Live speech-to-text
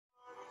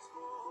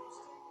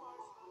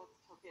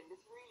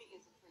this really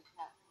is a treat.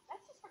 Now,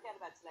 let's just forget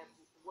about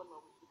celebrities for one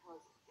moment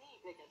because the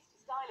biggest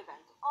style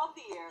event of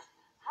the year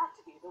had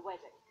to be the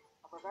wedding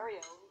of our very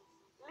own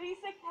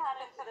Lisa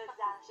Cannon to the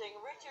dashing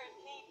Richard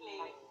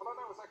Keighley. Hold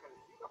on a second.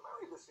 You got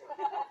married this year.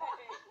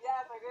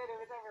 Yes, I did. It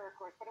was over, of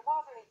course, but it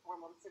was only 4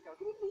 months ago.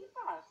 Can you believe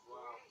that?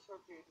 Wow. Really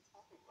short period of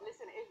time.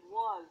 Listen, it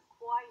was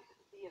quite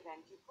the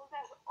event. You pulled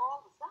out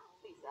all the stops,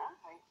 Lisa.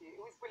 Thank you. It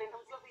was brilliant.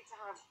 It was lovely to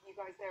have you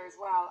guys there as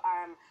well.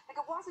 Like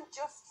it wasn't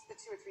just the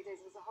 2 or 3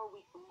 days. It was a whole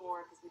week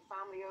before because we had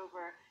family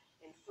over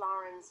in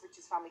Florence.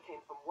 Richard's family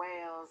came from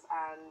Wales,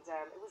 and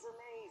it was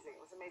amazing.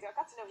 It was amazing. I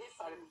got to know his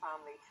side of the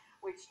family,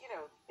 which, you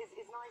know,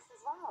 is nice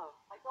as well.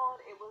 I thought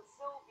it was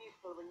so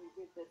beautiful when you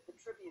did the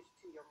tribute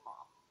to your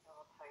mom.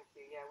 Oh, thank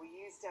you. Yeah, we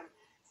used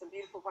some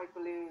beautiful white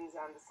balloons,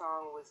 and the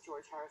song was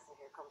George Harrison,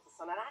 Here Comes the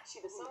Sun. And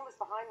actually, the sun was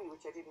behind me,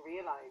 which I didn't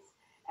realise.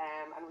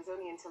 And it was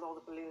only until all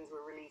the balloons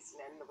were released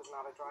and then there was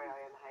not a dry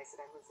eye in the house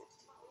that everyone said,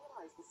 did you not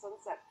realise the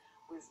sunset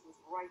was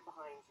right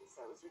behind you?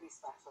 So it was really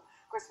special.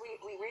 Of course, we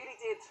really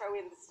did throw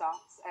in the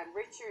stops.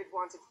 Richard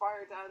wanted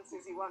fire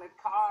dancers, he wanted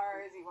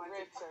cars, he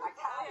wanted Richard. a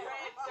cat.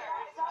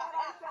 Richard. That's what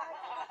I said.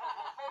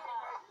 Maybe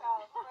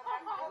myself. But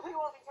I hope you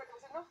all enjoyed. There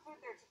was enough food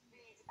there to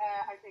feed,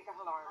 I think, a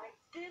whole army. I'm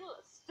still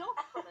stuck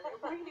from it. It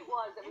really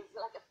was. It was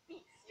like a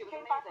feast. You It was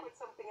came back amazing. with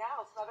something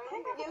else. Not only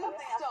You did look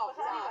it- stuffed,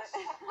 but anyway.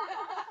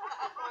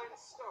 Fine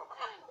stuff.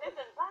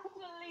 Listen, back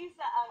to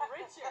Lisa and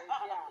Richard.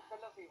 Yeah, the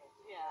lovely one.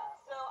 Yeah.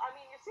 So, I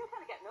mean, you're still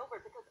kind of getting over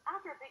it because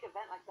after a big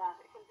event like that,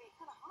 it can be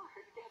kind of hard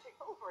getting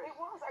over it. It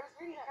was. I was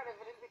really kind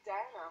of a little bit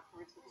down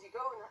afterwards because you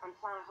go and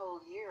plan a whole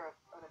year of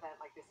an event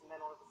like this, and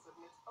then all of a sudden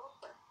it's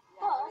over.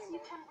 Plus,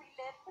 you can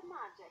relive the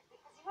magic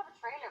because you have a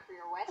trailer for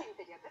your wedding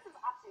video. This is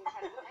absolutely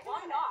incredible.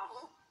 Why not?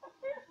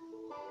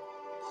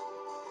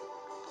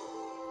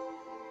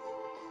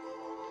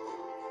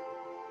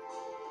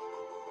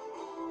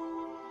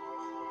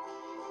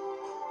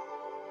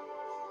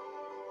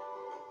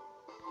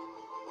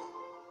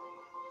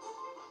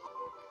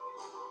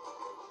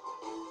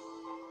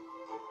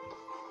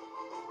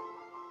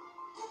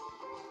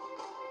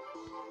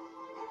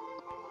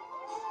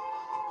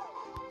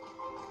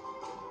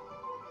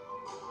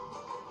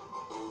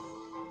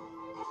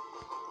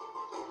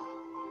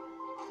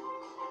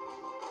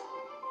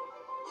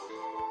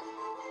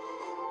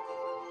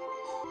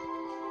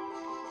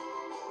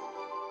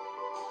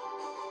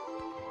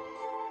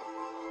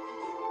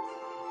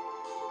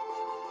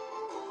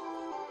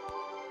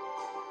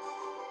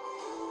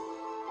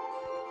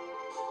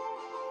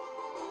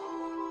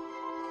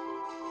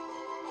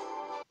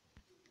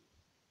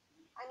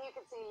 And you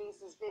can see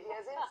Lisa's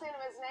videos in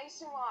cinemas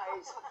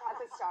nationwide at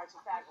the start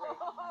of February.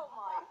 Oh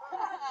my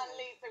And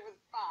Lisa was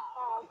fab.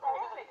 Oh,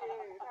 thank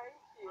you. Thank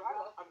you.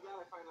 I'm glad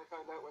I finally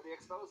found out where the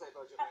expose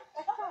budget went.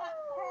 Hey.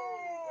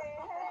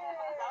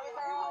 That was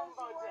our own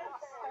budget.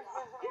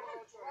 You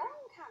had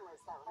drone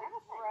cameras though, and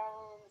everything.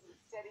 Drones and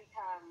steady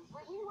cams.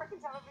 When you work in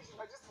television,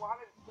 I just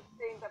wanted the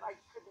thing that I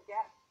couldn't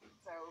get.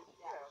 So,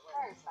 you know.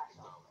 Very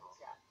special.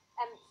 Yeah.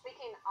 And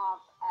speaking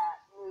of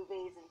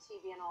movies and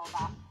TV and all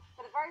that,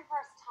 for the very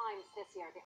first time this year, the